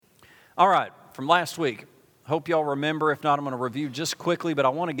All right, from last week, hope y'all remember. If not, I'm going to review just quickly, but I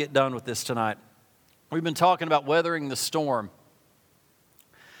want to get done with this tonight. We've been talking about weathering the storm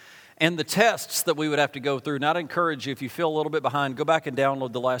and the tests that we would have to go through. And I'd encourage you, if you feel a little bit behind, go back and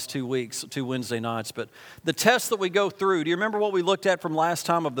download the last 2 weeks, 2 Wednesday nights. But the tests that we go through, do you remember what we looked at from last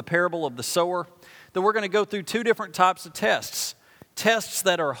time of the parable of the sower? That we're going to go through 2 different types of tests. Tests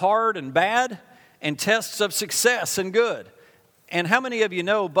that are hard and bad, and tests of success and good. And how many of you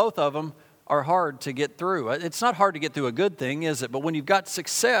know both of them are hard to get through? It's not hard to get through a good thing, is it? But when you've got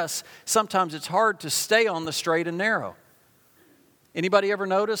success, sometimes it's hard to stay on the straight and narrow. Anybody ever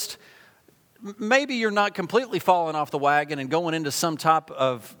noticed? Maybe you're not completely falling off the wagon and going into some type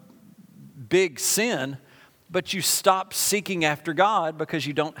of big sin, but you stop seeking after God because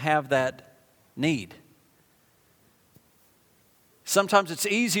you don't have that need. Sometimes it's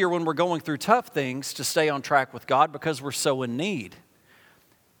easier when we're going through tough things to stay on track with God because we're so in need.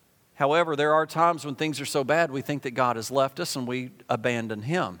 However, there are times when things are so bad we think that God has left us and we abandon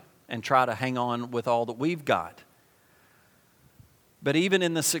Him and try to hang on with all that we've got. But even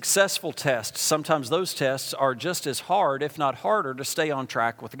in the successful tests, sometimes those tests are just as hard, if not harder, to stay on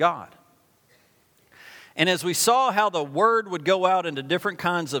track with God. And as we saw how the word would go out into different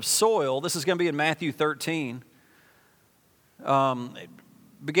kinds of soil, this is going to be in Matthew 13. It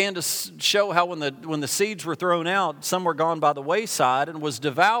began to show how when the seeds were thrown out, some were gone by the wayside and was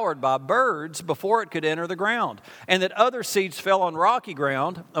devoured by birds before it could enter the ground. And that other seeds fell on rocky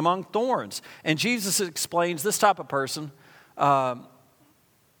ground among thorns. And Jesus explains this type of person, and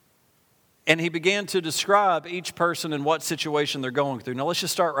he began to describe each person and what situation they're going through. Now let's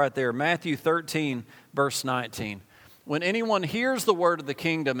just start right there. Matthew 13, verse 19. When anyone hears the word of the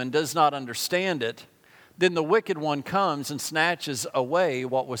kingdom and does not understand it, then the wicked one comes and snatches away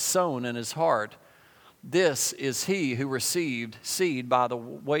what was sown in his heart. This is he who received seed by the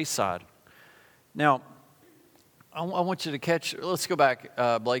wayside. Now, I want you to catch, let's go back,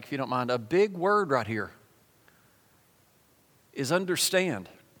 Blake, if you don't mind. A big word right here is understand.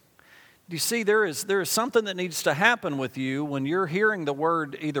 You see, there is something that needs to happen with you when you're hearing the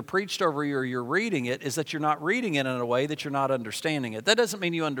word either preached over you or you're reading it, is that you're not reading it in a way that you're not understanding it. That doesn't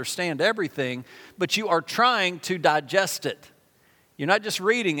mean you understand everything, but you are trying to digest it. You're not just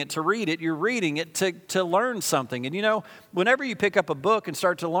reading it to read it, you're reading it to learn something. And you know, whenever you pick up a book and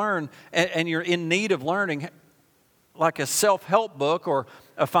start to learn, and you're in need of learning, like a self-help book or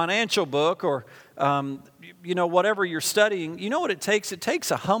a financial book or whatever you're studying, you know what it takes? It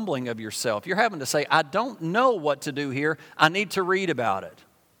takes a humbling of yourself. You're having to say, I don't know what to do here. I need to read about it.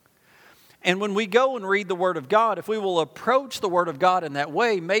 And when we go and read the Word of God, if we will approach the Word of God in that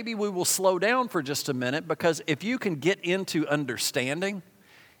way, maybe we will slow down for just a minute, because if you can get into understanding,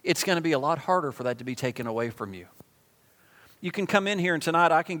 it's going to be a lot harder for that to be taken away from you. You can come in here and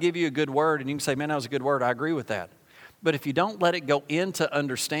tonight I can give you a good word and you can say, man, that was a good word. I agree with that. But if you don't let it go into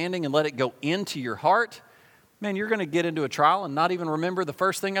understanding and let it go into your heart, man, you're going to get into a trial and not even remember the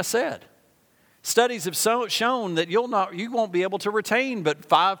first thing I said. Studies have shown that you won't be able to retain but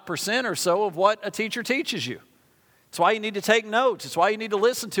 5% or so of what a teacher teaches you. It's why you need to take notes. It's why you need to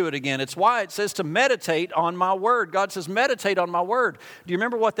listen to it again. It's why it says to meditate on my word. God says meditate on my word. Do you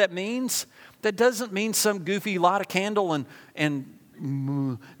remember what that means? That doesn't mean some goofy light a candle and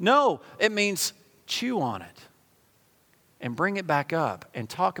no, it means chew on it. And bring it back up and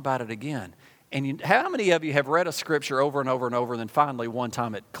talk about it again. And how many of you have read a scripture over and over and over and then finally one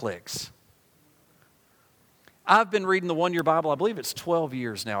time it clicks? I've been reading the one-year Bible, I believe it's 12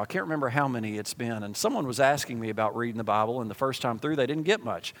 years now. I can't remember how many it's been. And someone was asking me about reading the Bible, and the first time through they didn't get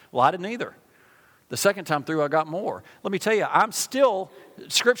much. Well, I didn't either. The second time through I got more. Let me tell you,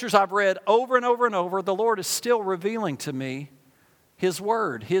 scriptures I've read over and over and over, the Lord is still revealing to me His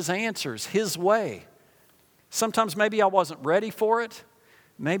word, His answers, His way. Sometimes maybe I wasn't ready for it.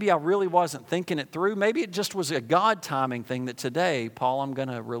 Maybe I really wasn't thinking it through. Maybe it just was a God timing thing that today, Paul, I'm going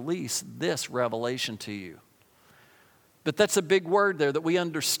to release this revelation to you. But that's a big word there, that we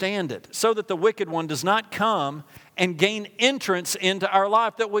understand it, so that the wicked one does not come and gain entrance into our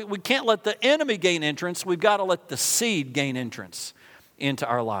life. That we can't let the enemy gain entrance. We've got to let the seed gain entrance into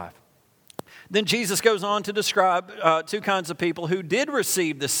our life. Then Jesus goes on to describe 2 kinds of people who did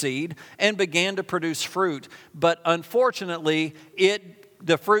receive the seed and began to produce fruit. But unfortunately,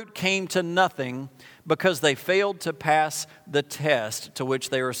 the fruit came to nothing because they failed to pass the test to which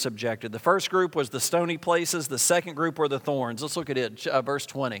they were subjected. The first group was the stony places. The second group were the thorns. Let's look at it, verse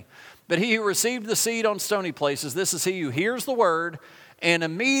 20. But he who received the seed on stony places, this is he who hears the word and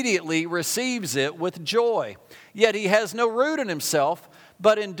immediately receives it with joy. Yet he has no root in himself,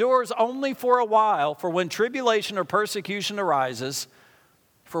 but endures only for a while. For when tribulation or persecution arises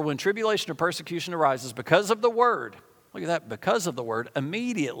For when tribulation or persecution arises because of the word, look at that, because of the word,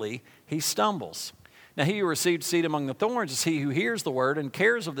 immediately he stumbles. Now he who received seed among the thorns is he who hears the word and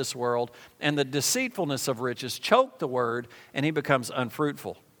cares of this world, and the deceitfulness of riches choke the word, and he becomes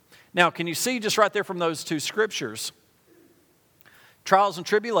unfruitful. Now, can you see just right there from those two scriptures, trials and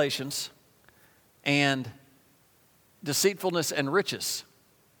tribulations and deceitfulness and riches?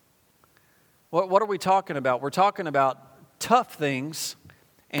 What are we talking about? We're talking about tough things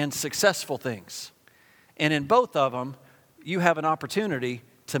and successful things. And in both of them, you have an opportunity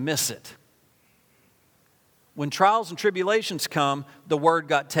to miss it. When trials and tribulations come, the word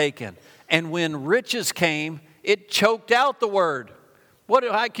got taken. And when riches came, it choked out the word.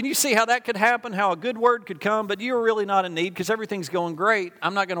 Can you see how that could happen? How a good word could come, but you're really not in need because everything's going great.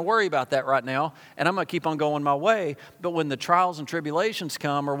 I'm not going to worry about that right now, and I'm going to keep on going my way. But when the trials and tribulations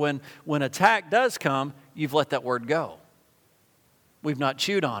come, or when attack does come, you've let that word go. We've not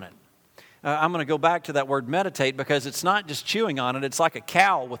chewed on it. I'm going to go back to that word meditate, because it's not just chewing on it. It's like a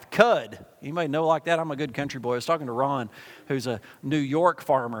cow with cud. You may know like that. I'm a good country boy. I was talking to Ron, who's a New York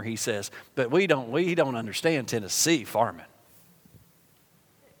farmer, he says. But we don't understand Tennessee farming.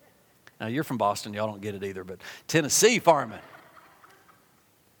 Now, you're from Boston. Y'all don't get it either. But Tennessee farming.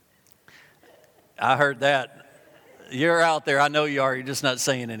 I heard that. You're out there. I know you are. You're just not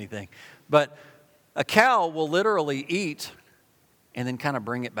saying anything. But a cow will literally eat and then kind of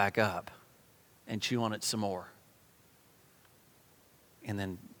bring it back up and chew on it some more. And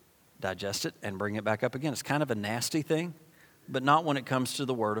then digest it and bring it back up again. It's kind of a nasty thing, but not when it comes to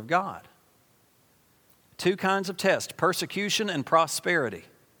the Word of God. Two kinds of tests, persecution and prosperity.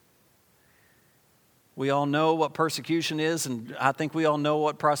 We all know what persecution is, and I think we all know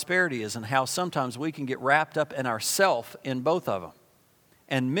what prosperity is, and how sometimes we can get wrapped up in ourself in both of them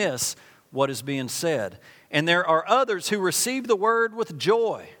and miss what is being said. And there are others who receive the word with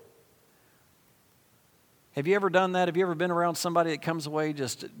joy. Have you ever done that? Have you ever been around somebody that comes away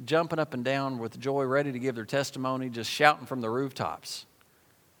just jumping up and down with joy, ready to give their testimony, just shouting from the rooftops?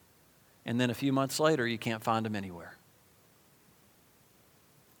 And then a few months later, you can't find them anywhere.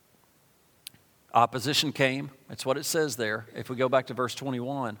 Opposition came. That's what it says there. If we go back to verse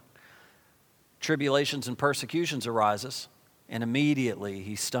 21, tribulations and persecutions arises, and immediately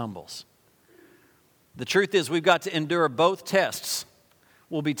he stumbles. The truth is, we've got to endure both tests.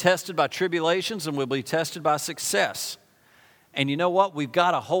 We'll be tested by tribulations and we'll be tested by success. And you know what? We've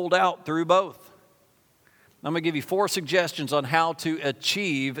got to hold out through both. I'm going to give you 4 suggestions on how to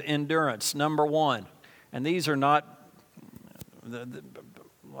achieve endurance. Number 1, and these are not,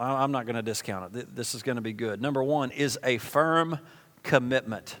 I'm not going to discount it. This is going to be good. Number 1 is a firm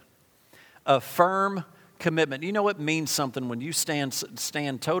commitment. A firm commitment. You know it means something when you stand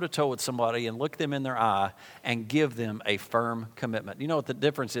toe-to-toe with somebody and look them in their eye and give them a firm commitment. You know what the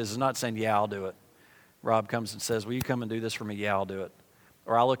difference is not saying, yeah, I'll do it. Rob comes and says, will you come and do this for me? Yeah, I'll do it.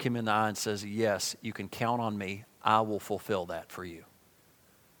 Or I look him in the eye and says, yes, you can count on me. I will fulfill that for you.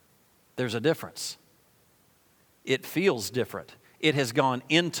 There's a difference. It feels different. It has gone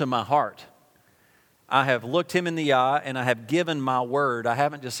into my heart. I have looked him in the eye and I have given my word. I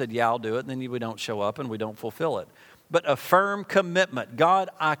haven't just said, yeah, I'll do it, and then we don't show up and we don't fulfill it. But a firm commitment. God,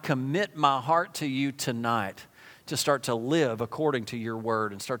 I commit my heart to you tonight to start to live according to your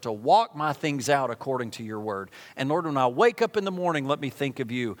word and start to walk my things out according to your word. And Lord, when I wake up in the morning, let me think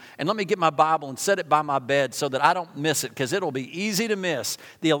of you. And let me get my Bible and set it by my bed so that I don't miss it, because it'll be easy to miss.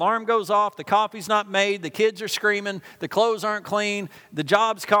 The alarm goes off, the coffee's not made, the kids are screaming, the clothes aren't clean, the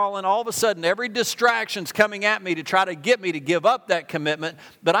job's calling. All of a sudden, every distraction's coming at me to try to get me to give up that commitment.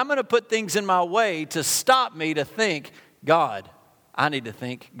 But I'm going to put things in my way to stop me to think, God, I need to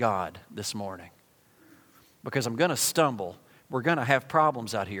thank God this morning. Because I'm going to stumble. We're going to have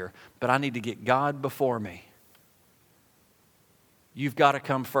problems out here. But I need to get God before me. You've got to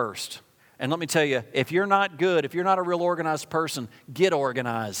come first. And let me tell you, if you're not good, if you're not a real organized person, get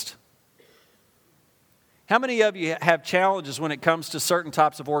organized. How many of you have challenges when it comes to certain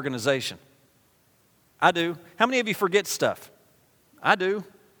types of organization? I do. How many of you forget stuff? I do.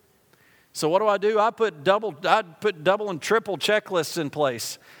 So what do? I put double and triple checklists in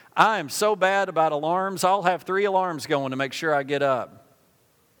place. I am so bad about alarms, I'll have 3 alarms going to make sure I get up.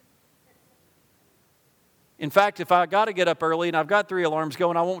 In fact, if I got to get up early and I've got 3 alarms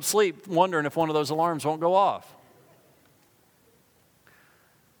going, I won't sleep wondering if one of those alarms won't go off.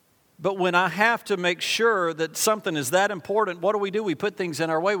 But when I have to make sure that something is that important, what do? We put things in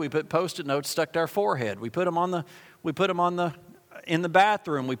our way. We put Post-it notes stuck to our forehead. We put them in the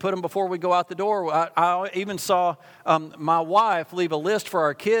bathroom. We put them before we go out the door. I even saw my wife leave a list for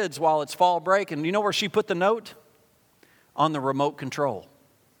our kids while it's fall break. And you know where she put the note? On the remote control.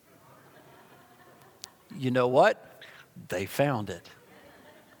 You know what? They found it.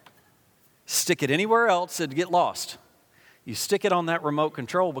 Stick it anywhere else, it'd get lost. You stick it on that remote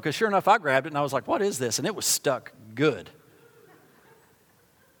control, because sure enough, I grabbed it and I was like, what is this? And it was stuck good.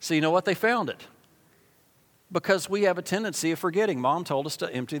 So you know what? They found it. Because we have a tendency of forgetting. Mom told us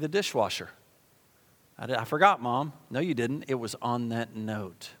to empty the dishwasher. I forgot, Mom. No, you didn't. It was on that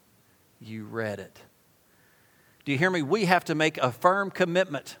note. You read it. Do you hear me? We have to make a firm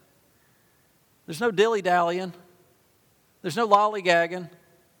commitment. There's no dilly-dallying. There's no lollygagging.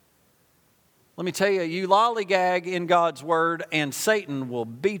 Let me tell you, you lollygag in God's word and Satan will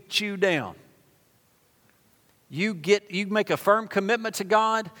beat you down. You make a firm commitment to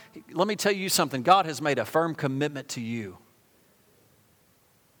God. Let me tell you something. God has made a firm commitment to you.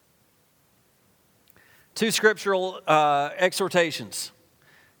 2 scriptural exhortations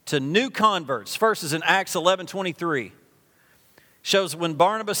to new converts. First is in Acts 11:23. Shows when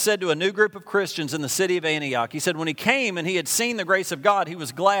Barnabas said to a new group of Christians in the city of Antioch, he said, when he came and he had seen the grace of God, he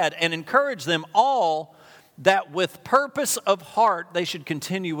was glad and encouraged them all that with purpose of heart they should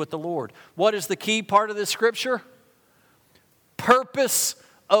continue with the Lord. What is the key part of this scripture? Purpose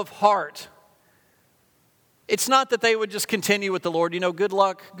of heart. It's not that they would just continue with the Lord. You know, good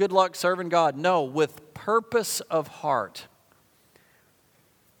luck serving God. No, with purpose of heart.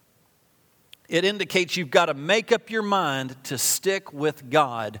 It indicates you've got to make up your mind to stick with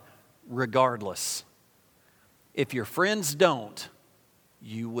God regardless. If your friends don't,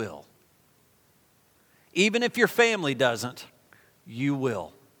 you will. Even if your family doesn't, you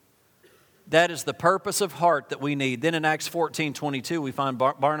will. That is the purpose of heart that we need. Then in Acts 14:22, we find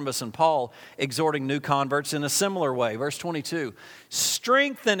Barnabas and Paul exhorting new converts in a similar way. Verse 22,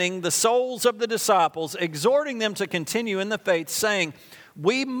 strengthening the souls of the disciples, exhorting them to continue in the faith, saying,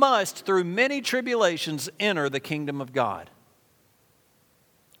 we must, through many tribulations, enter the kingdom of God.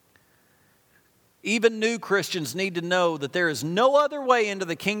 Even new Christians need to know that there is no other way into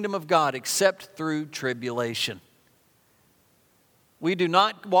the kingdom of God except through tribulation. We do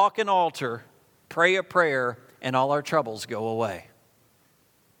not walk an altar, pray a prayer, and all our troubles go away.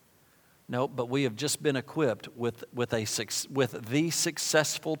 No, but we have just been equipped with the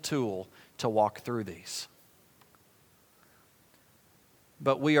successful tool to walk through these.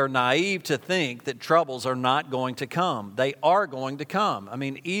 But we are naive to think that troubles are not going to come. They are going to come. I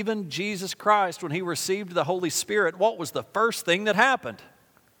mean, even Jesus Christ, when he received the Holy Spirit, what was the first thing that happened?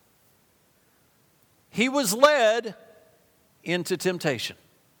 He was led into temptation.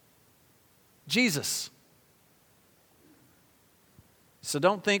 Jesus. So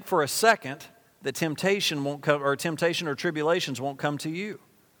don't think for a second that temptation won't come, or temptation or tribulations won't come to you.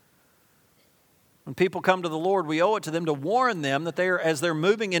 When people come to the Lord, we owe it to them to warn them that as they're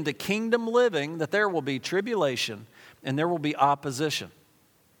moving into kingdom living, that there will be tribulation and there will be opposition.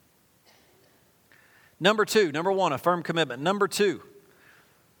 Number one, a firm commitment. Number two,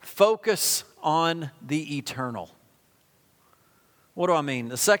 focus on the eternal. What do I mean?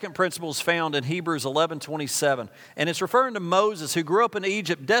 The second principle is found in Hebrews 11:27, and it's referring to Moses, who grew up in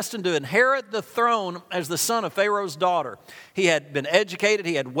Egypt, destined to inherit the throne as the son of Pharaoh's daughter. He had been educated,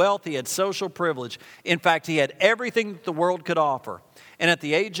 he had wealth, he had social privilege. In fact, he had everything that the world could offer. And at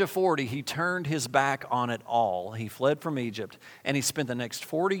the age of 40, he turned his back on it all. He fled from Egypt, and he spent the next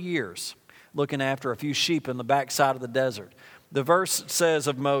 40 years looking after a few sheep in the backside of the desert. The verse says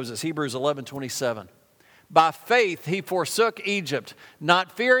of Moses, Hebrews 11:27, by faith he forsook Egypt,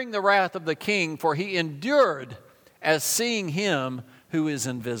 not fearing the wrath of the king, for he endured as seeing him who is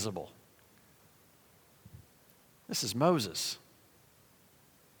invisible. This is Moses.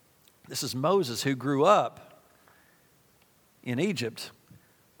 This is Moses who grew up in Egypt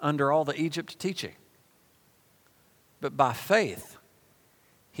under all the Egypt teaching. But by faith,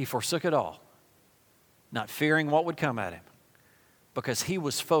 he forsook it all, not fearing what would come at him, because he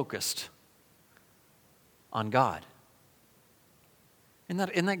was focused on God.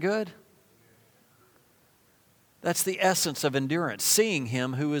 Isn't that good? That's the essence of endurance, seeing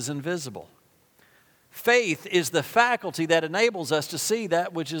him who is invisible. Faith is the faculty that enables us to see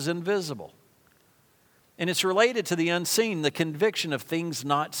that which is invisible. And it's related to the unseen, the conviction of things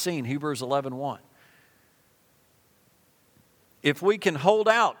not seen, Hebrews 11:1. If we can hold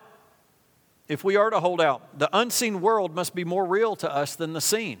out, if we are to hold out, the unseen world must be more real to us than the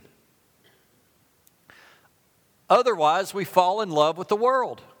seen. Otherwise, we fall in love with the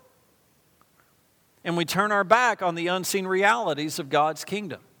world. And we turn our back on the unseen realities of God's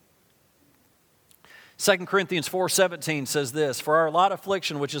kingdom. 2 Corinthians 4:17 says this, for our light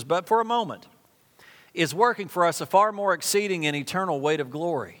affliction, which is but for a moment, is working for us a far more exceeding and eternal weight of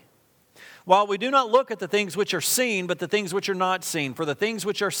glory. While we do not look at the things which are seen, but the things which are not seen. For the things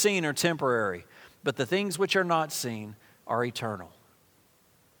which are seen are temporary, but the things which are not seen are eternal.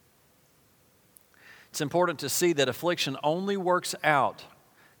 It's important to see that affliction only works out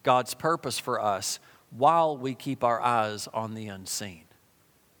God's purpose for us while we keep our eyes on the unseen.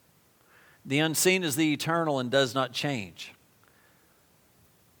 The unseen is the eternal and does not change.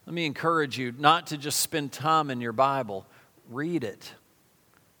 Let me encourage you not to just spend time in your Bible. Read it.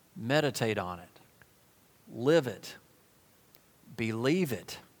 Meditate on it. Live it. Believe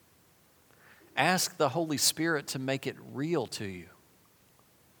it. Ask the Holy Spirit to make it real to you.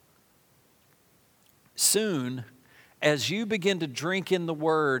 Soon, as you begin to drink in the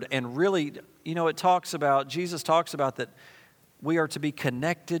Word and really, Jesus talks about that we are to be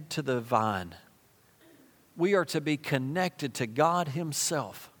connected to the vine. We are to be connected to God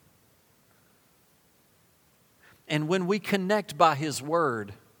Himself. And when we connect by His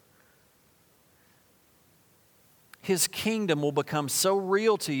Word, His kingdom will become so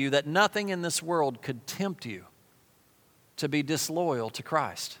real to you that nothing in this world could tempt you to be disloyal to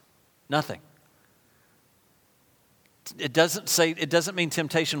Christ. Nothing. It doesn't mean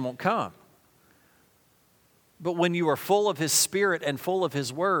temptation won't come. But when you are full of His Spirit and full of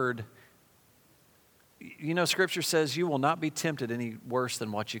His Word, Scripture says you will not be tempted any worse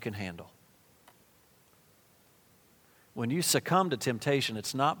than what you can handle. When you succumb to temptation,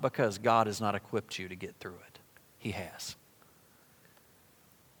 it's not because God has not equipped you to get through it. He has.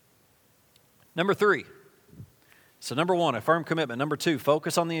 Number 3. So number 1, a firm commitment. Number 2,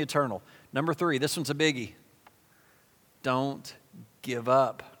 focus on the eternal. Number 3, this one's a biggie. Don't give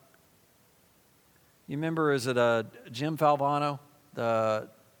up. You remember, is it Jim Falvano, the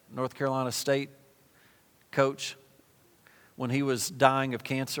North Carolina State coach, when he was dying of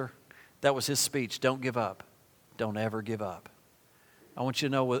cancer? That was his speech. Don't give up. Don't ever give up. I want you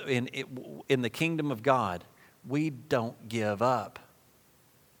to know, in the kingdom of God, we don't give up.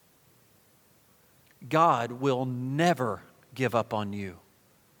 God will never give up on you.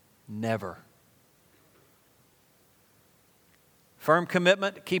 Never. Firm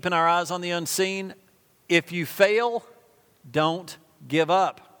commitment, keeping our eyes on the unseen. If you fail, don't give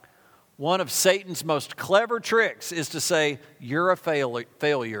up. One of Satan's most clever tricks is to say, you're a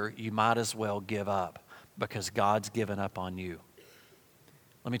failure, you might as well give up because God's given up on you.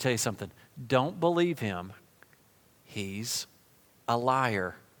 Let me tell you something. Don't believe him. He's a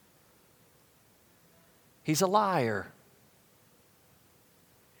liar. He's a liar.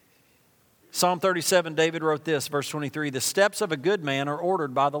 Psalm 37, David wrote this, verse 23, "The steps of a good man are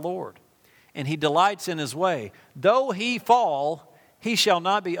ordered by the Lord, and he delights in his way. Though he fall, he shall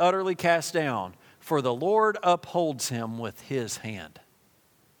not be utterly cast down, for the Lord upholds him with His hand."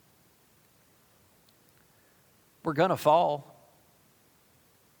 We're going to fall.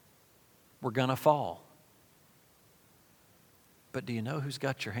 We're going to fall. But do you know who's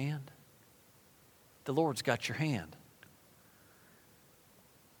got your hand? The Lord's got your hand.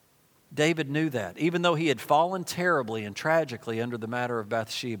 David knew that. Even though he had fallen terribly and tragically under the matter of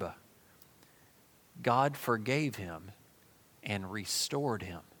Bathsheba, God forgave him and restored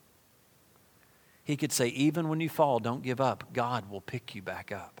him. He could say, even when you fall, don't give up. God will pick you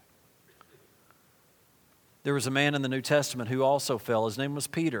back up. There was a man in the New Testament who also fell. His name was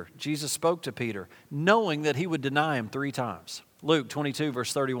Peter. Jesus spoke to Peter, knowing that he would deny him 3 times. Luke 22,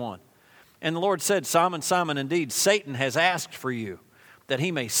 verse 31. And the Lord said, "Simon, Simon, indeed, Satan has asked for you, that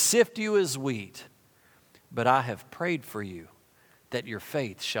he may sift you as wheat. But I have prayed for you, that your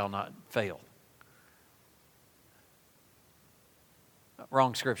faith shall not fail."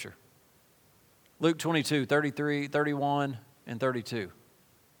 Wrong scripture. Luke 22, 33, 31, and 32.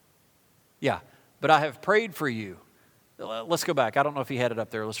 Yeah, but I have prayed for you. Let's go back. I don't know if he had it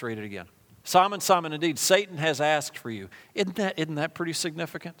up there. Let's read it again. "Simon, Simon, indeed, Satan has asked for you." Isn't that pretty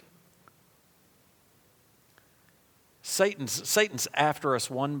significant? Satan's after us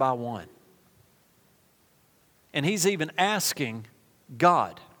one by one. And he's even asking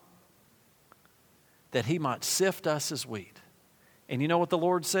God that he might sift us as wheat. And you know what the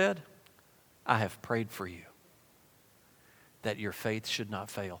Lord said? "I have prayed for you, that your faith should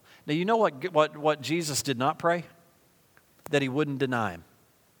not fail." Now you know what Jesus did not pray? That he wouldn't deny him.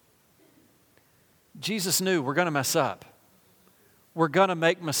 Jesus knew we're going to mess up. We're going to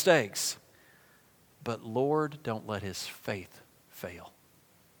make mistakes. But Lord, don't let his faith fail.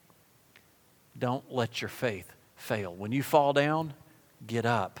 Don't let your faith fail. When you fall down, get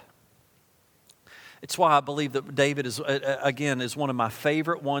up. It's why I believe that David is one of my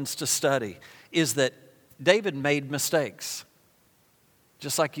favorite ones to study, is that David made mistakes.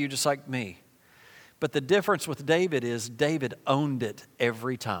 Just like you, just like me. But the difference with David is David owned it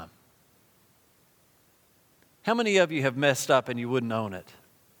every time. How many of you have messed up and you wouldn't own it?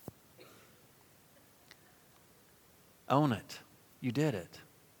 Own it. You did it.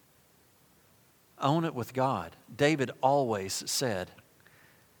 Own it with God. David always said,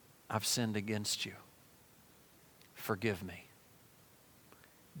 I've sinned against you. Forgive me.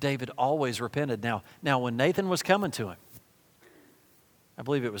 David always repented. Now when Nathan was coming to him, I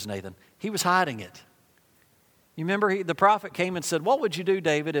believe it was Nathan, he was hiding it. You remember the prophet came and said, what would you do,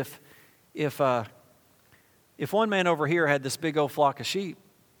 David, if one man over here had this big old flock of sheep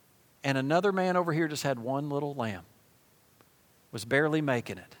and another man over here just had one little lamb, was barely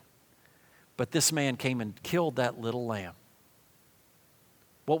making it, but this man came and killed that little lamb?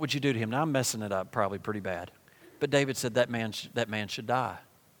 What would you do to him? Now I'm messing it up probably pretty bad. But David said that man should die.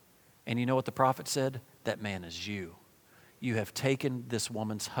 And you know what the prophet said? That man is you. You have taken this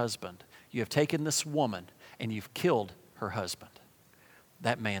woman's husband. You have taken this woman and you've killed her husband.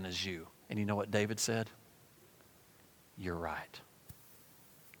 That man is you. And you know what David said? You're right.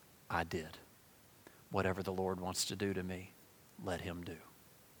 I did. Whatever the Lord wants to do to me, let him do.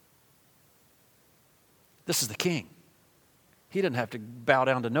 This is the king. He didn't have to bow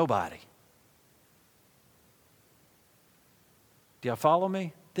down to nobody. Do y'all follow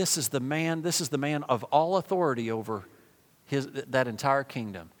me? This is the man of all authority over that entire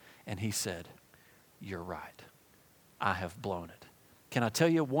kingdom. And he said, you're right. I have blown it. Can I tell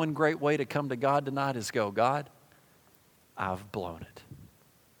you one great way to come to God tonight is go, God, I've blown it.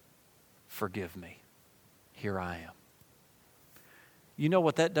 Forgive me. Here I am. You know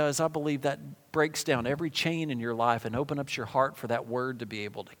what that does? I believe that breaks down every chain in your life and opens up your heart for that word to be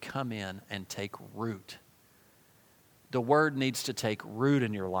able to come in and take root. The word needs to take root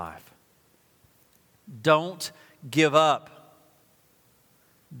in your life. Don't give up.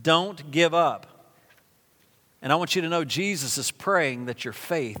 Don't give up. And I want you to know Jesus is praying that your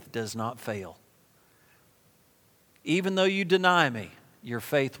faith does not fail. Even though you deny me, your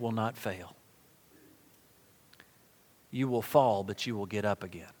faith will not fail. You will fall, but you will get up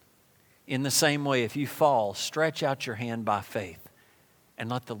again. In the same way, if you fall, stretch out your hand by faith and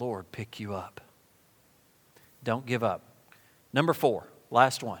let the Lord pick you up. Don't give up. Number 4,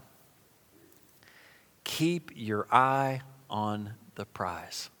 last one. Keep your eye on the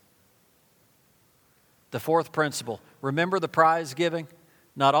prize. The 4th principle, remember the prize giving?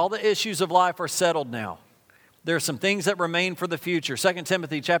 Not all the issues of life are settled now. There are some things that remain for the future. 2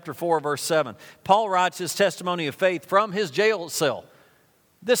 Timothy chapter 4, verse 7. Paul writes his testimony of faith from his jail cell.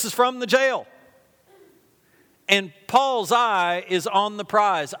 This is from the jail. And Paul's eye is on the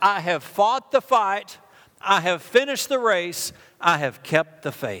prize. I have fought the fight. I have finished the race. I have kept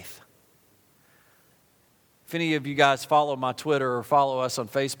the faith. If any of you guys follow my Twitter or follow us on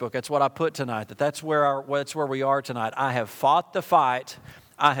Facebook, that's what I put tonight. That's where we are tonight. I have fought the fight.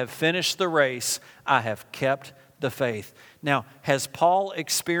 I have finished the race. I have kept the faith. Now, has Paul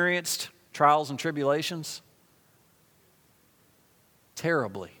experienced trials and tribulations?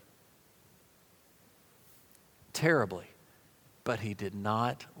 Terribly. Terribly. But he did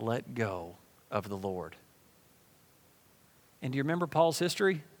not let go of the Lord. And do you remember Paul's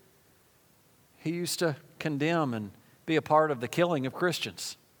history? He used to condemn and be a part of the killing of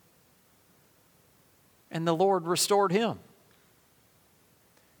Christians. And the Lord restored him.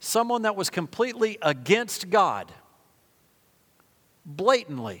 Someone that was completely against God,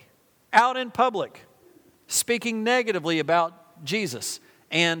 blatantly, out in public, speaking negatively about Jesus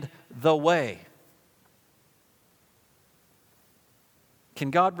and the way.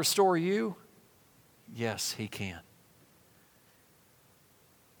 Can God restore you? Yes, He can.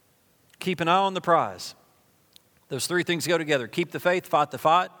 Keep an eye on the prize. Those 3 things go together. Keep the faith, fight the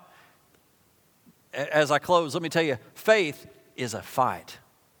fight. As I close, let me tell you, faith is a fight.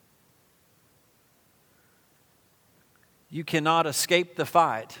 You cannot escape the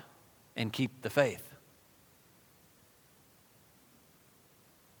fight and keep the faith.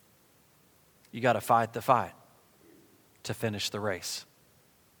 You got to fight the fight to finish the race.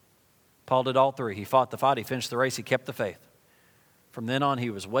 Paul did all 3. He fought the fight, he finished the race, he kept the faith. From then on, he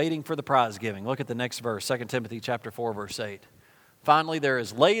was waiting for the prize giving. Look at the next verse, 2 Timothy chapter 4, verse 8. Finally, there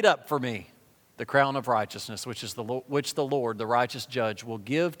is laid up for me the crown of righteousness, which the Lord, the righteous judge, will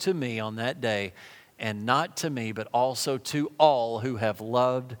give to me on that day, and not to me, but also to all who have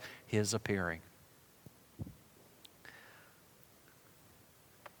loved His appearing.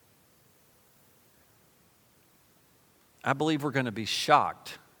 I believe we're going to be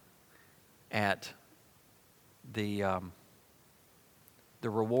shocked at the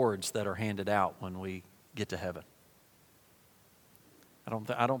rewards that are handed out when we get to heaven.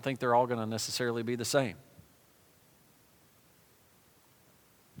 I don't think they're all going to necessarily be the same.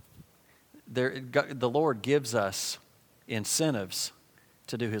 The Lord gives us incentives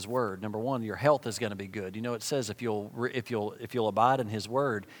to do His Word. Number one, your health is going to be good. You know, it says if you'll abide in His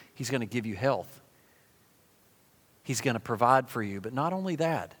Word, He's going to give you health. He's going to provide for you. But not only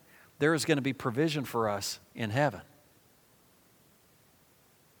that, there is going to be provision for us in heaven.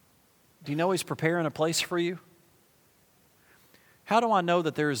 Do you know He's preparing a place for you? How do I know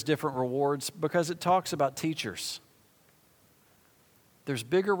that there is different rewards? Because it talks about teachers. There's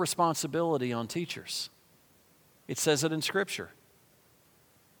bigger responsibility on teachers. It says it in Scripture.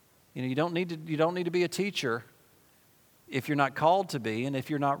 You know, you don't need to be a teacher if you're not called to be, and if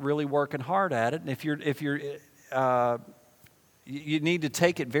you're not really working hard at it, and if you need to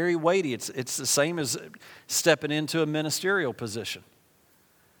take it very weighty. It's the same as stepping into a ministerial position.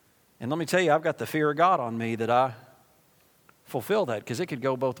 And let me tell you, I've got the fear of God on me that I fulfill that, because it could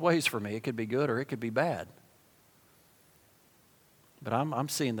go both ways for me. It could be good or it could be bad. But I'm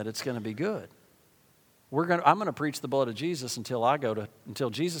seeing that it's going to be good. I'm going to preach the blood of Jesus until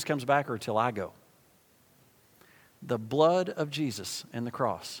Jesus comes back or until I go. The blood of Jesus and the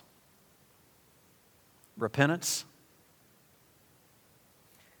cross. Repentance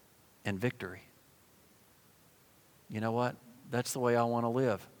and victory. You know what? That's the way I want to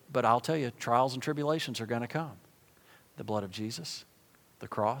live. But I'll tell you, trials and tribulations are going to come. The blood of Jesus, the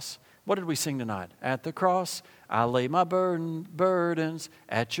cross. What did we sing tonight? At the cross, I lay my burdens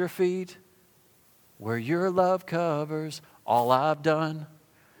at your feet, where your love covers all I've done.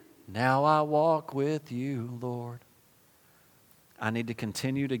 Now I walk with you, Lord. I need to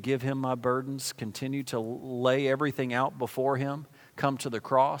continue to give Him my burdens, continue to lay everything out before Him, come to the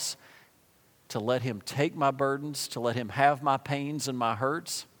cross, to let Him take my burdens, to let Him have my pains and my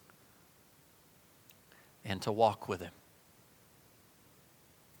hurts, and to walk with Him.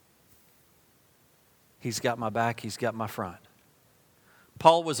 He's got my back, He's got my front.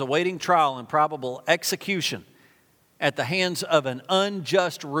 Paul was awaiting trial and probable execution at the hands of an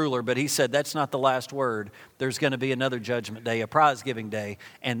unjust ruler, but he said that's not the last word. There's going to be another judgment day, a prize-giving day,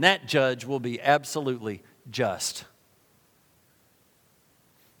 and that judge will be absolutely just.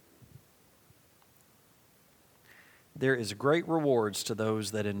 There is great rewards to those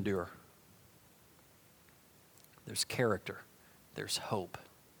that endure. There's character. There's hope.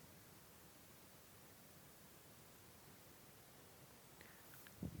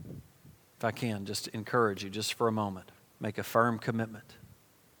 If I can, just encourage you just for a moment. Make a firm commitment.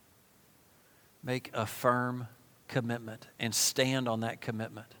 Make a firm commitment and stand on that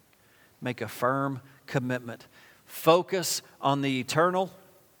commitment. Make a firm commitment. Focus on the eternal.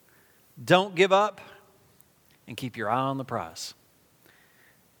 Don't give up. And keep your eye on the prize.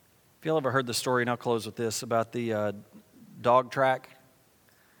 If you've ever heard the story, and I'll close with this, about the dog track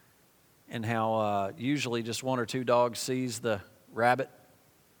and how usually just one or two dogs sees the rabbit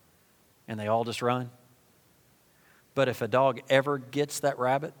and they all just run. But if a dog ever gets that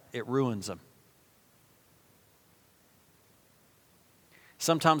rabbit, it ruins them.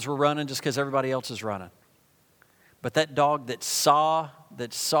 Sometimes we're running just because everybody else is running. But that dog that saw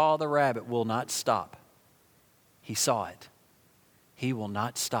the rabbit will not stop. He saw it. He will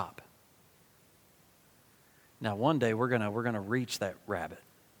not stop. Now, one day we're gonna reach that rabbit,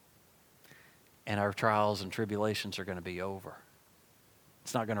 and our trials and tribulations are going to be over.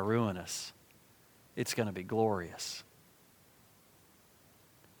 It's not going to ruin us. It's going to be glorious.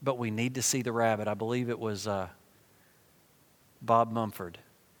 But we need to see the rabbit. I believe it was Bob Mumford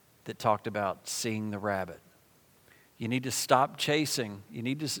that talked about seeing the rabbit. You need to stop chasing.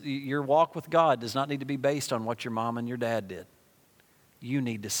 Your walk with God does not need to be based on what your mom and your dad did. You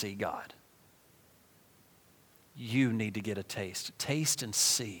need to see God. You need to get a taste. Taste and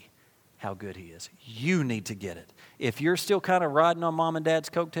see how good He is. You need to get it. If you're still kind of riding on mom and dad's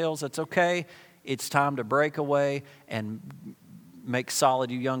coattails, that's okay. It's time to break away and make solid,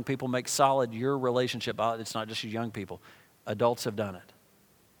 you young people, make solid your relationship. It's not just you young people. Adults have done it.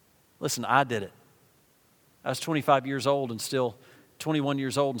 Listen, I did it. I was 21 years old and still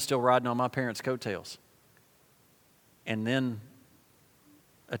riding on my parents' coattails. And then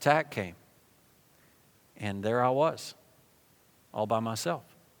attack came. And there I was, all by myself.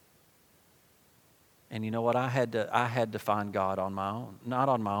 And you know what? I had to find God on my own. Not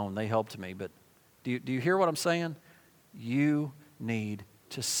on my own. They helped me. But do you hear what I'm saying? You need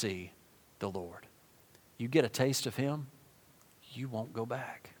to see the Lord. You get a taste of Him, you won't go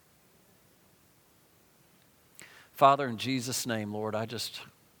back. Father, in Jesus' name, Lord, I just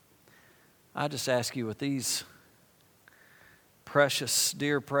ask you with these precious,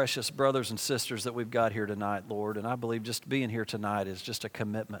 dear, precious brothers and sisters that we've got here tonight, Lord, and I believe just being here tonight is just a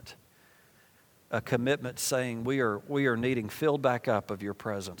commitment saying we are needing filled back up of your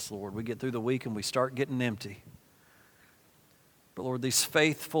presence, Lord. We get through the week and we start getting empty. But Lord, these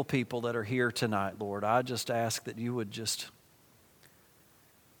faithful people that are here tonight, Lord, I just ask that you would just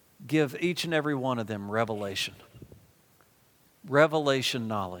give each and every one of them revelation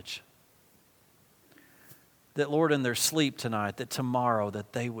knowledge. That, Lord, in their sleep tonight, that tomorrow,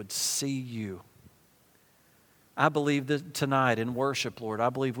 that they would see you. I believe that tonight in worship, Lord, I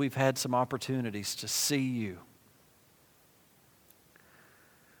believe we've had some opportunities to see you.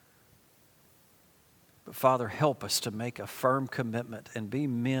 But Father, help us to make a firm commitment and be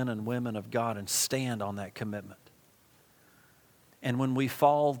men and women of God and stand on that commitment. And when we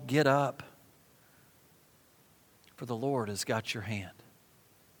fall, get up, for the Lord has got your hand.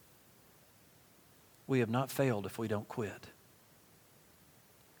 We have not failed if we don't quit.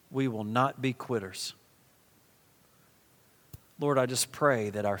 We will not be quitters. Lord, I just pray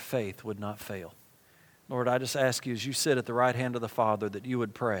that our faith would not fail. Lord, I just ask you as you sit at the right hand of the Father that you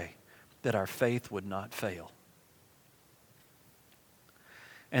would pray that our faith would not fail.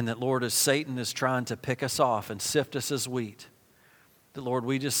 And that, Lord, as Satan is trying to pick us off and sift us as wheat, that, Lord,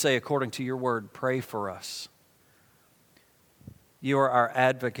 we just say according to your word, pray for us. You are our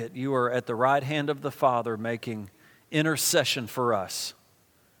advocate. You are at the right hand of the Father making intercession for us.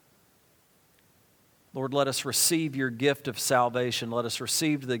 Lord, let us receive your gift of salvation. Let us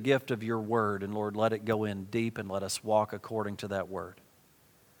receive the gift of your word. And Lord, let it go in deep and let us walk according to that word.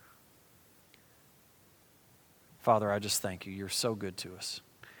 Father, I just thank you. You're so good to us.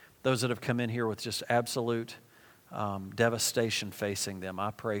 Those that have come in here with just absolute devastation facing them,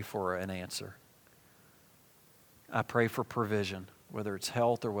 I pray for an answer. I pray for provision, whether it's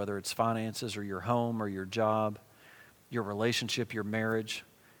health or whether it's finances or your home or your job, your relationship, your marriage.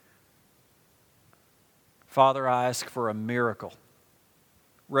 Father, I ask for a miracle.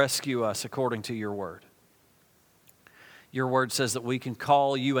 Rescue us according to your word. Your word says that we can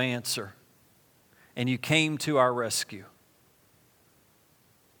call, you answer, and you came to our rescue.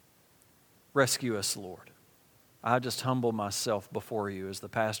 Rescue us, Lord. I just humble myself before you as the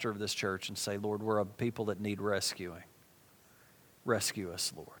pastor of this church and say, Lord, we're a people that need rescuing. Rescue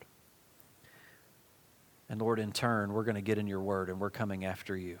us, Lord. And Lord, in turn, we're going to get in your word and we're coming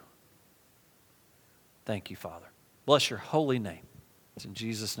after you. Thank you, Father. Bless your holy name. It's in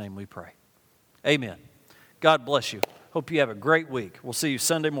Jesus' name we pray. Amen. God bless you. Hope you have a great week. We'll see you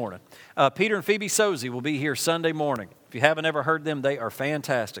Sunday morning. Peter and Phoebe Sozy will be here Sunday morning. If you haven't ever heard them, they are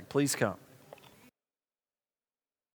fantastic. Please come.